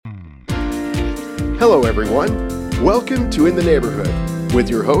Hello, everyone. Welcome to In the Neighborhood with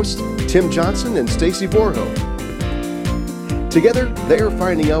your hosts, Tim Johnson and Stacy Borho. Together, they are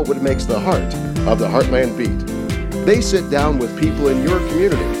finding out what makes the heart of the Heartland beat. They sit down with people in your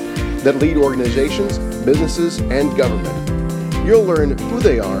community that lead organizations, businesses, and government. You'll learn who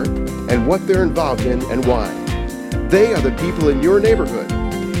they are and what they're involved in and why. They are the people in your neighborhood.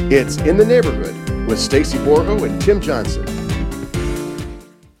 It's In the Neighborhood with Stacy Borho and Tim Johnson.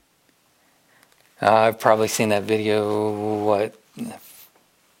 I've probably seen that video,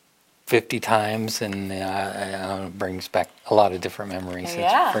 50 times, and it brings back a lot of different memories.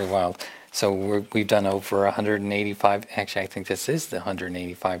 Yeah. It's pretty wild. So we've done over 185, actually I think this is the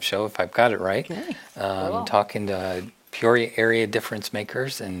 185 show, if I've got it right. Okay. Cool. Talking to Peoria area difference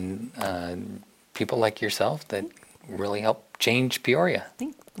makers and people like yourself that really help change Peoria.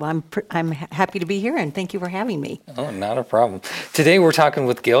 Well, I'm happy to be here, and thank you for having me. Oh, not a problem. Today we're talking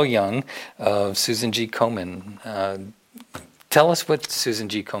with Gail Young of Susan G. Komen. Tell us what Susan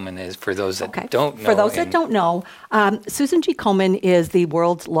G. Komen is for those that don't know. For those that don't know, Susan G. Komen is the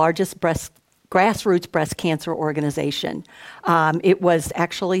world's largest grassroots breast cancer organization. It was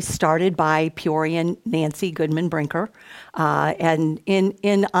actually started by Peorian Nancy Goodman Brinker, and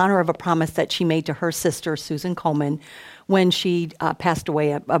in honor of a promise that she made to her sister, Susan Komen, when she passed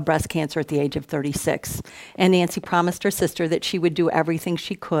away of breast cancer at the age of 36. And Nancy promised her sister that she would do everything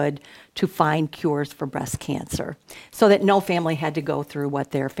she could to find cures for breast cancer so that no family had to go through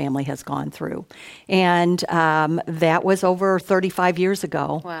what their family has gone through. And that was over 35 years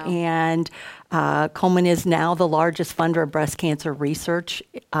ago. Wow. And Komen is now the largest funder of breast cancer research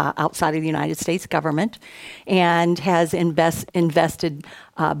outside of the United States government and has invested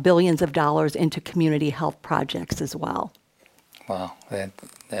billions of dollars into community health projects as well. Wow,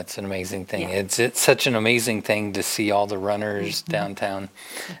 that's an amazing thing. Yeah. It's such an amazing thing to see all the runners downtown.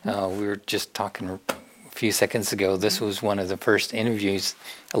 We were just talking a few seconds ago. This was one of the first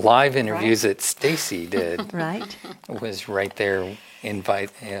live interviews that Stacy did. Right. Was right there,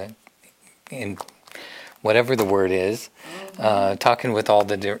 in whatever the word is, talking with all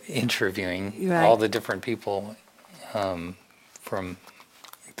the interviewing all the different people from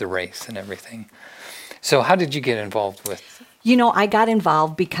the race and everything. So how did you get involved with? You know, I got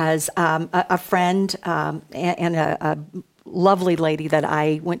involved because a friend and a lovely lady that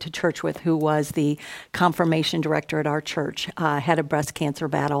I went to church with, who was the confirmation director at our church, had a breast cancer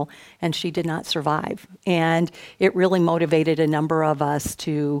battle, and she did not survive. And it really motivated a number of us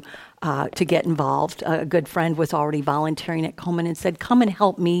to get involved. A good friend was already volunteering at Komen and said, "Come and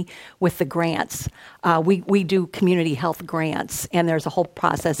help me with the grants. We do community health grants, and there's a whole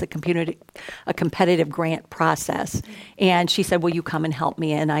process, a competitive grant process." And she said, "Will you come and help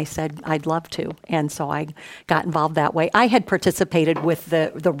me?" And I said, "I'd love to." And so I got involved that way. I had participated with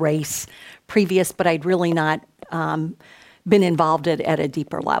the race previous, but I'd really not been involved at a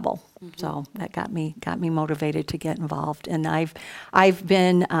deeper level. So that got me motivated to get involved. And I've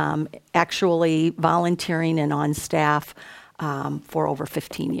been actually volunteering and on staff for over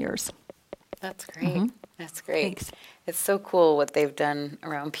 15 years. That's great. That's great. Thanks. It's so cool what they've done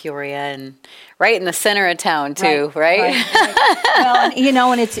around Peoria and right in the center of town too, right? Well,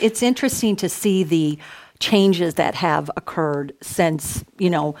 and it's interesting to see the changes that have occurred since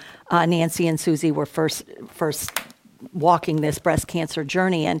Nancy and Susie were first walking this breast cancer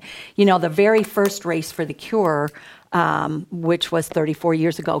journey. And, the very first Race for the Cure, which was 34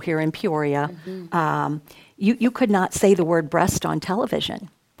 years ago here in Peoria, you could not say the word breast on television.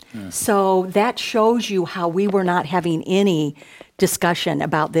 So that shows you how we were not having any discussion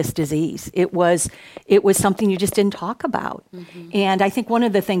about this disease. It was something you just didn't talk about. And I think one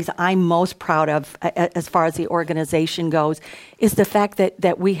of the things I'm most proud of as far as the organization goes is the fact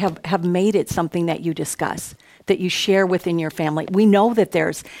that we have made it something that you discuss, that you share within your family. We know that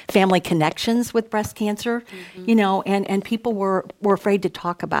there's family connections with breast cancer, and people were afraid to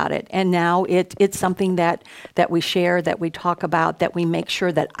talk about it. And now it's something that we share, that we talk about, that we make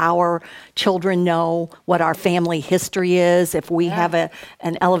sure that our children know what our family history is. If we have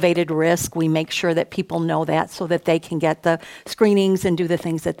an elevated risk, we make sure that people know that so that they can get the screenings and do the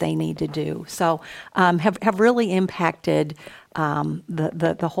things that they need to do. So have really impacted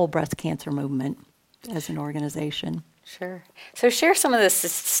the whole breast cancer movement as an organization. Sure. So share some of the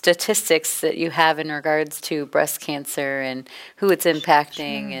statistics that you have in regards to breast cancer and who it's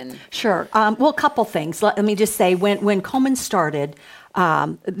impacting. And Sure. Well, a couple things. Let me just say, when Komen started,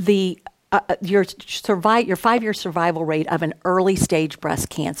 your 5-year survival rate of an early stage breast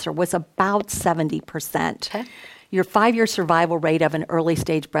cancer was about 70%. Okay. Your 5-year survival rate of an early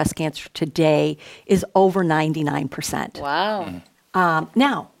stage breast cancer today is over 99%. wow.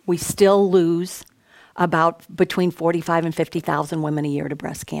 Now, we still lose about between 45 and 50,000 women a year to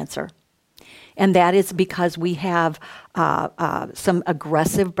breast cancer. And that is because we have some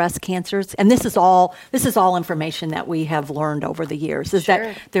aggressive breast cancers, and this is all information that we have learned over the years. Is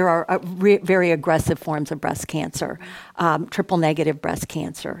that there are very aggressive forms of breast cancer, triple negative breast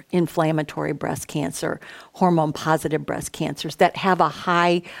cancer, inflammatory breast cancer, hormone positive breast cancers that have a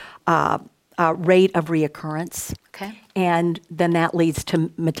high rate of reoccurrence. Okay. And then that leads to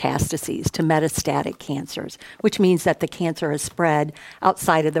metastases, to metastatic cancers, which means that the cancer has spread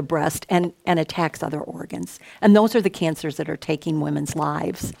outside of the breast and attacks other organs. And those are the cancers that are taking women's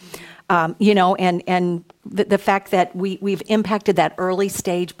lives. And the fact that we've impacted that early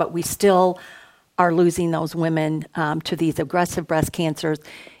stage, but we still are losing those women to these aggressive breast cancers.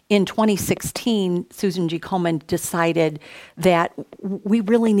 In 2016, Susan G. Komen decided that we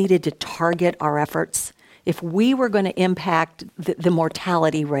really needed to target our efforts. If we were going to impact the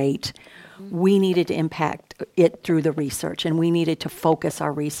mortality rate, we needed to impact it through the research, and we needed to focus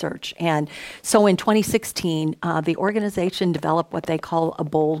our research. And so in 2016, the organization developed what they call a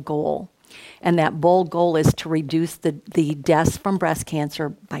bold goal. And that bold goal is to reduce the deaths from breast cancer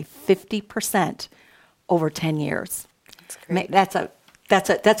by 50% over 10 years. That's great. That's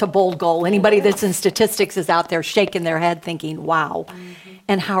a bold goal. Anybody that's in statistics is out there shaking their head thinking, wow.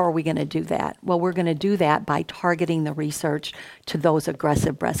 And how are we going to do that? Well, we're going to do that by targeting the research to those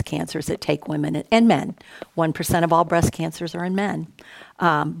aggressive breast cancers that take women and men. 1% of all breast cancers are in men,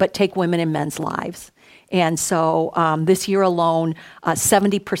 but take women and men's lives. And so this year alone,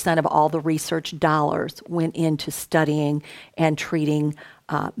 70% of all the research dollars went into studying and treating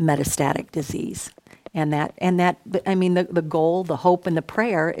metastatic disease. And the goal, the hope, and the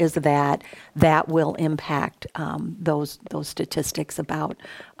prayer is that will impact those statistics about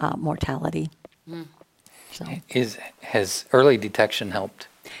mortality. So. Has early detection helped?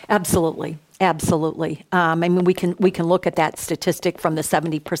 Absolutely. We can look at that statistic from the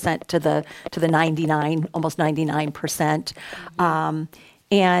 70% to the 99, almost 99%, I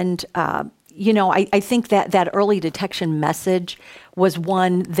think that early detection message was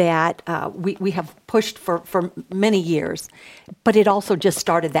one that we have pushed for many years, but it also just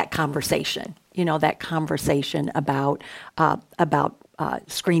started that conversation. That conversation about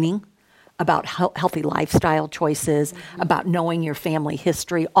screening, about healthy lifestyle choices, about knowing your family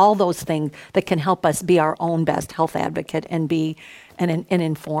history, all those things that can help us be our own best health advocate and be an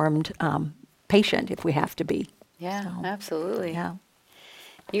informed patient if we have to be. Yeah, so, absolutely. Yeah.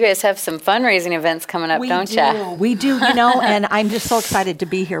 You guys have some fundraising events coming up, don't you? We do, and I'm just so excited to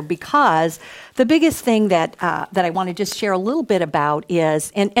be here because the biggest thing that I want to just share a little bit about is,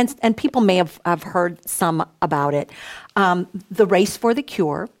 and people may have heard some about it, the Race for the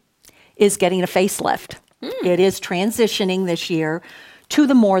Cure is getting a facelift. It is transitioning this year to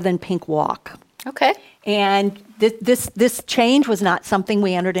the More Than Pink Walk. Okay. And this change was not something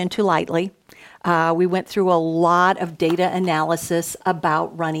we entered into lightly. We went through a lot of data analysis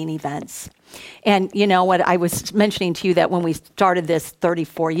about running events. And you know what, I was mentioning to you that when we started this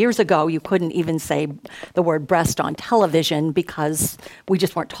 34 years ago, you couldn't even say the word breast on television because we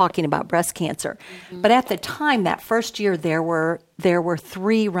just weren't talking about breast cancer. But at the time, that first year, there were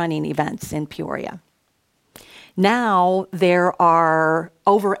 3 running events in Peoria. Now there are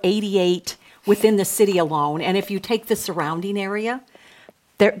over 88 within the city alone. And if you take the surrounding area,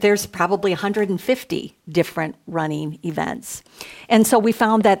 there's probably 150 different running events. And so we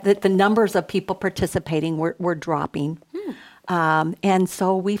found that the numbers of people participating were dropping. And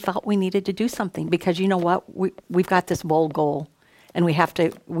so we felt we needed to do something because you know what? We've got this bold goal. And we have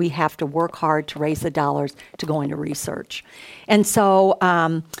to work hard to raise the dollars to go into research. And so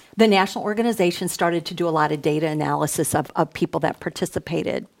the national organization started to do a lot of data analysis of people that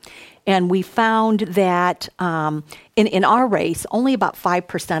participated. And we found that in our race, only about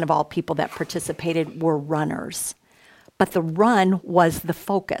 5% of all people that participated were runners. But the run was the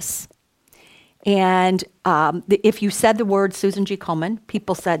focus. And if you said the word Susan G. Komen,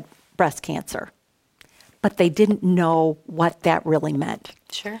 people said breast cancer. But they didn't know what that really meant.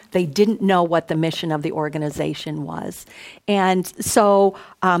 Sure. They didn't know what the mission of the organization was. And so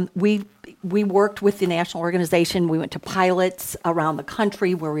we worked with the national organization. We went to pilots around the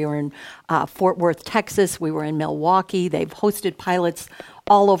country where we were in Fort Worth, Texas. We were in Milwaukee. They've hosted pilots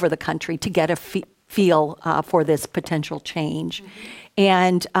all over the country to get a feel for this potential change.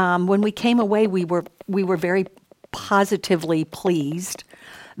 And when we came away, we were very positively pleased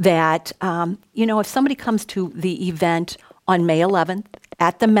that, if somebody comes to the event on May 11th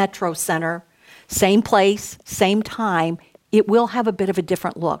at the Metro Center, same place, same time, it will have a bit of a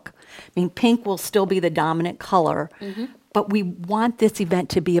different look. I mean, pink will still be the dominant color, but we want this event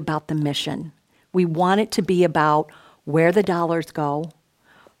to be about the mission. We want it to be about where the dollars go,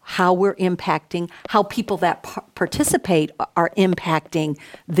 how we're impacting, how people that participate are impacting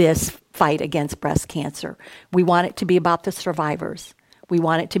this fight against breast cancer. We want it to be about the survivors. We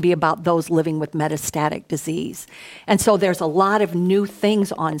want it to be about those living with metastatic disease. And so there's a lot of new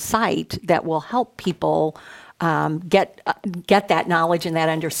things on site that will help people get that knowledge and that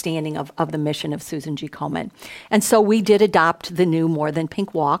understanding of the mission of Susan G. Komen. And so we did adopt the new More Than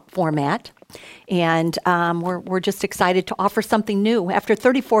Pink Walk format. And we're just excited to offer something new. After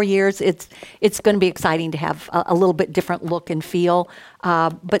 34 years, it's going to be exciting to have a little bit different look and feel,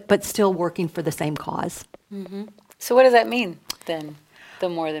 but still working for the same cause. Mm-hmm. So what does that mean then, the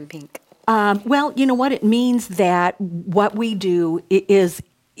More Than Pink? Well, you know what? It means that what we do is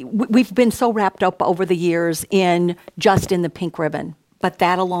we've been so wrapped up over the years in just in the pink ribbon, but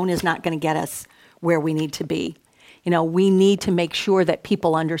that alone is not going to get us where we need to be. You know, we need to make sure that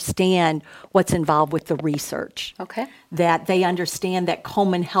people understand what's involved with the research. Okay. That they understand that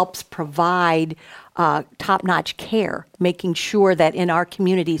Komen helps provide top-notch care, making sure that in our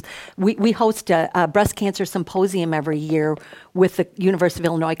communities, we host a breast cancer symposium every year with the University of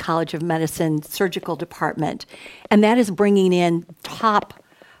Illinois College of Medicine Surgical Department, and that is bringing in top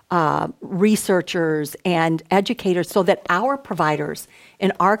researchers and educators so that our providers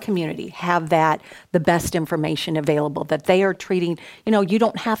in our community have the best information available, that they are treating, you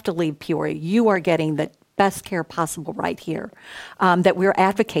don't have to leave Peoria. You are getting the best care possible right here, that we're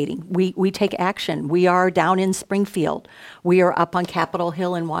advocating. We take action. We are down in Springfield. We are up on Capitol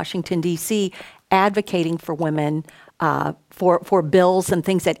Hill in Washington, D.C., advocating for women for bills and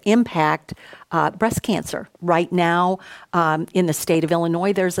things that impact breast cancer. Right now, in the state of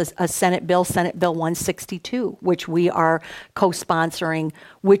Illinois, there's a Senate Bill 162, which we are co-sponsoring,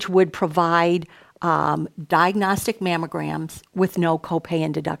 which would provide diagnostic mammograms with no copay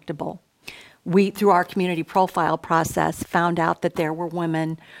and deductible. We, through our community profile process, found out that there were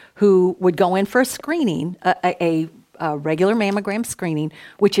women who would go in for a screening, a regular mammogram screening,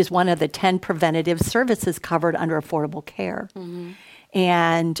 which is one of the 10 preventative services covered under Affordable Care. Mm-hmm.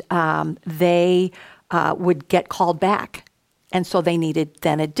 And they would get called back. And so they needed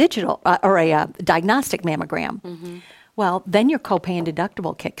then a digital or a diagnostic mammogram. Mm-hmm. Well, then your copay and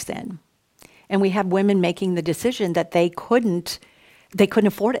deductible kicks in. And we had women making the decision that they couldn't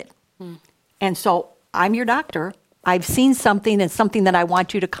afford it. Mm. And so I'm your doctor. I've seen something and something that I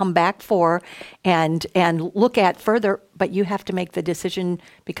want you to come back for and look at further, but you have to make the decision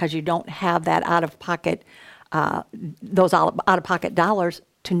because you don't have that out-of-pocket, those out-of-pocket dollars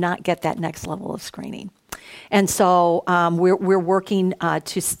to not get that next level of screening. And so we're working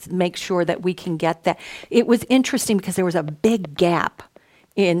to make sure that we can get that. It was interesting because there was a big gap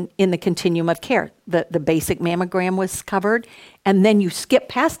in the continuum of care. The basic mammogram was covered, and then you skip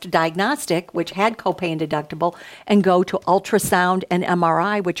past diagnostic, which had copay and deductible, and go to ultrasound and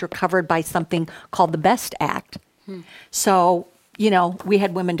MRI, which are covered by something called the BEST Act. So, we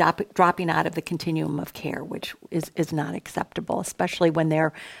had women dropping out of the continuum of care, which is not acceptable, especially when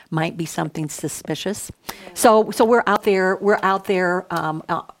there might be something suspicious. Yeah. So we're out there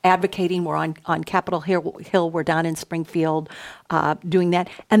advocating. We're on Capitol Hill. We're down in Springfield doing that,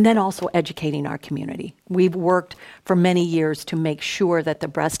 and then also educating our community. We've worked for many years to make sure that the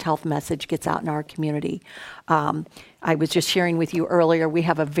breast health message gets out in our community. I was just sharing with you earlier, we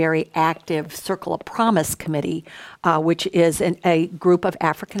have a very active Circle of Promise committee, which is a group of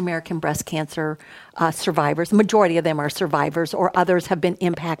African-American breast cancer survivors. The majority of them are survivors, or others have been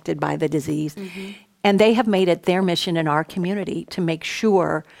impacted by the disease. Mm-hmm. And they have made it their mission in our community to make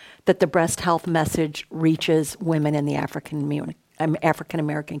sure that the breast health message reaches women in the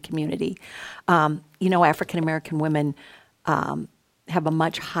African-American community. African-American women have a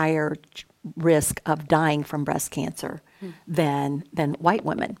much higher risk of dying from breast cancer than white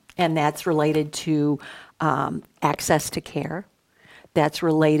women. And that's related to access to care. That's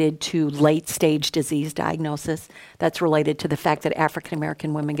related to late-stage disease diagnosis. That's related to the fact that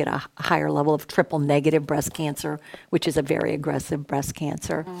African-American women get a higher level of triple-negative breast cancer, which is a very aggressive breast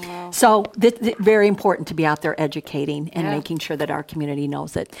cancer. Oh, wow. So very important to be out there educating and making sure that our community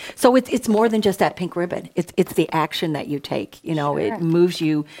knows it. So it's more than just that pink ribbon. It's the action that you take. Sure. It moves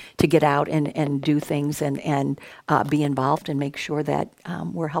you to get out and do things and be involved and make sure that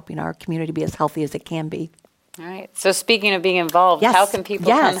we're helping our community be as healthy as it can be. All right. So speaking of being involved, how can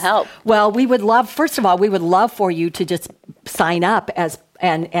people come help? Well, first of all, we would love for you to just sign up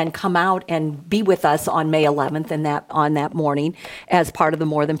and come out and be with us on May 11th on that morning as part of the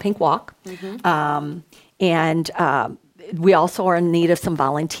More Than Pink Walk. Mm-hmm. And we also are in need of some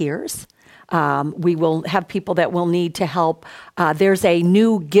volunteers. We will have people that will need to help. There's a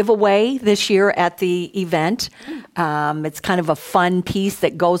new giveaway this year at the event. It's kind of a fun piece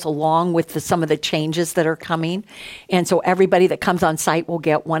that goes along with some of the changes that are coming. And so everybody that comes on site will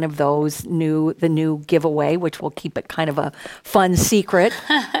get one of those the new giveaway, which will keep it kind of a fun secret.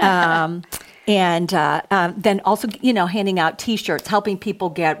 And then also, handing out T-shirts, helping people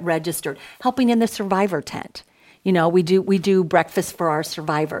get registered, helping in the survivor tent. We do breakfast for our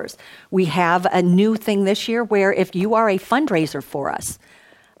survivors. We have a new thing this year where if you are a fundraiser for us,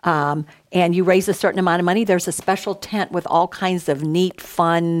 and you raise a certain amount of money, there's a special tent with all kinds of neat,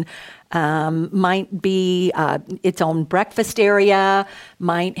 fun, might be its own breakfast area,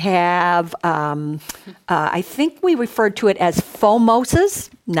 might have, I think we referred to it as FOMOSas,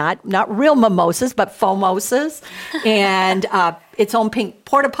 not real mimosas, but FOMOSas, and its own pink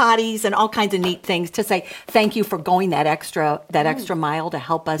porta potties and all kinds of neat things to say thank you for going that extra mile to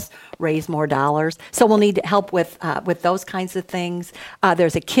help us raise more dollars. So we'll need help with those kinds of things.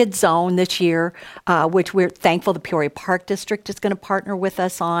 There's a kids zone this year, which we're thankful the Peoria Park District is going to partner with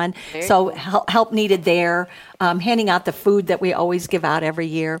us on. So help needed there. Handing out the food that we always give out every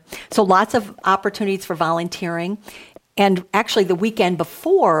year. So lots of opportunities for volunteering. And actually, the weekend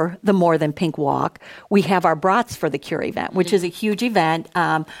before the More Than Pink Walk, we have our Brats for the Cure event, which is a huge event,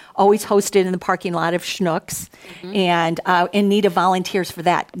 always hosted in the parking lot of Schnucks, and in need of volunteers for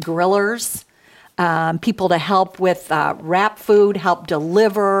that. Grillers, people to help with wrap food, help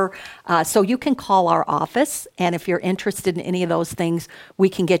deliver. So you can call our office, and if you're interested in any of those things, we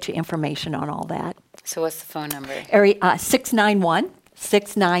can get you information on all that. So what's the phone number? Area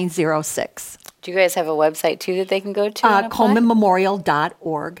 691-6906. Do you guys have a website, too, that they can go to?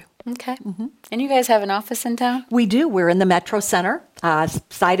 ColemanMemorial.org. Okay. And you guys have an office in town? We do. We're in the Metro Center,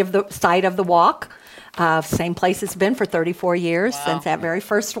 side of the walk. Same place it's been for 34 years since that very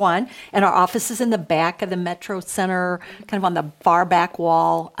first one. And our office is in the back of the Metro Center, kind of on the far back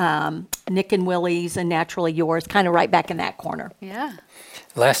wall. Nick and Willie's and Naturally Yours, kind of right back in that corner. Yeah.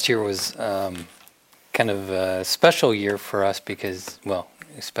 Last year was kind of a special year for us because,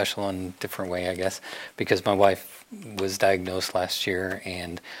 special in a different way, I guess, because my wife was diagnosed last year,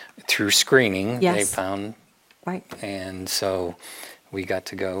 and through screening, they found, and so we got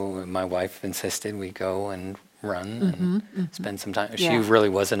to go. My wife insisted we go and run and spend some time. She really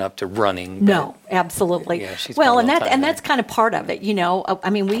wasn't up to running. No, absolutely. Yeah, she's that's kind of part of it. I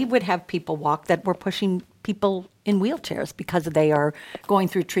mean, we would have people walk that were pushing people in wheelchairs because they are going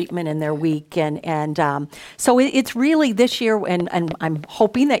through treatment and they're weak, and so it's really this year, and I'm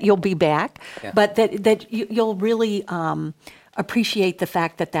hoping that you'll be back, but that you'll really appreciate the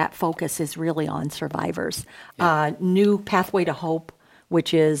fact that focus is really on survivors. New Pathway to Hope,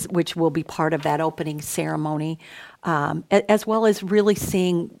 which will be part of that opening ceremony, as well as really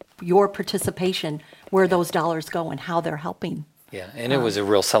seeing your participation, where those dollars go and how they're helping. Yeah, and it was a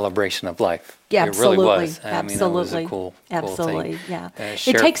real celebration of life. Yeah, absolutely. It really was. Absolutely. It was a cool absolutely, thing. Yeah.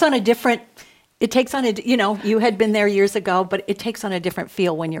 It takes on a, you had been there years ago, but it takes on a different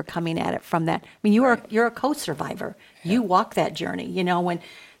feel when you're coming at it from that. I mean, you're a co-survivor. Yeah. You walk that journey, when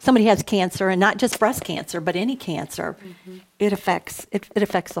somebody has cancer, and not just breast cancer, but any cancer, it affects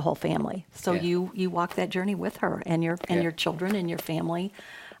the whole family. So you walk that journey with her and your children and your family.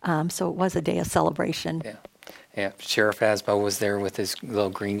 So it was a day of celebration. Yeah. Yeah, Sheriff Asbell was there with his little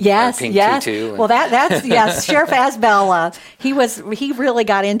green pink tutu. Well, that's yes, Sheriff Asbell. He really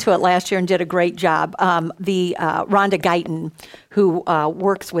got into it last year and did a great job. Rhonda Guyton, who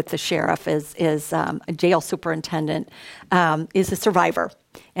works with the sheriff, is a jail superintendent, is a survivor.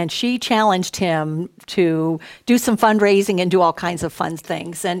 And she challenged him to do some fundraising and do all kinds of fun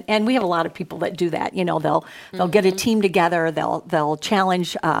things. And we have a lot of people that do that. They'll get a team together. They'll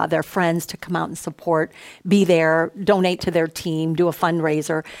challenge their friends to come out and support, be there, donate to their team, do a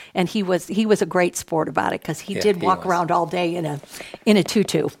fundraiser. And he was a great sport about it, because he did walk around all day in a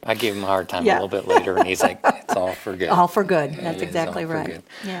tutu. I gave him a hard time a little bit later, and he's like, "It's all for good." All for good. That's exactly right.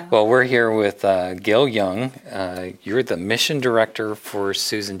 Yeah. Well, we're here with Gail Young. You're the mission director for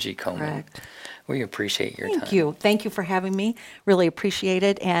Susan G. Komen. Correct. We appreciate your time. Thank you. Thank you for having me. Really appreciate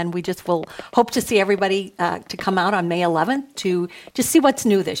it. And we just will hope to see everybody to come out on May 11th to just see what's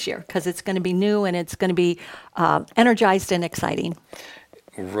new this year, because it's going to be new and it's going to be energized and exciting.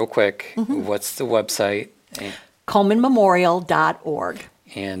 Real quick, what's the website? ColemanMemorial.org.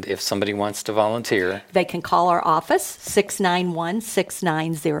 And if somebody wants to volunteer, they can call our office,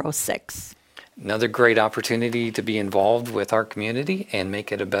 691-6906. another great opportunity to be involved with our community and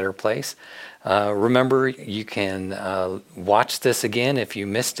make it a better place. Remember, you can watch this again if you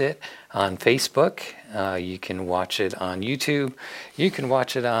missed it on Facebook. You can watch it on YouTube. You can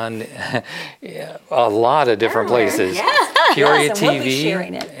watch it on a lot of different places. Peoria Yes, and we'll be TV,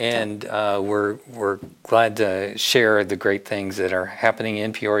 sharing it. and we're glad to share the great things that are happening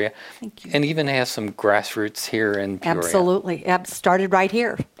in Peoria, Thank you. and even have some grassroots here in Peoria. Absolutely. Started right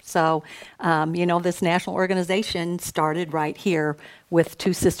here. So, this national organization started right here with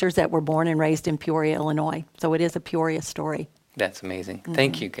two sisters that were born and raised in Peoria, Illinois. So it is a Peoria story. That's amazing.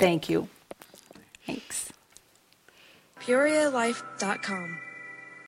 Thank you, Kate. Thank you. Thanks. PeoriaLife.com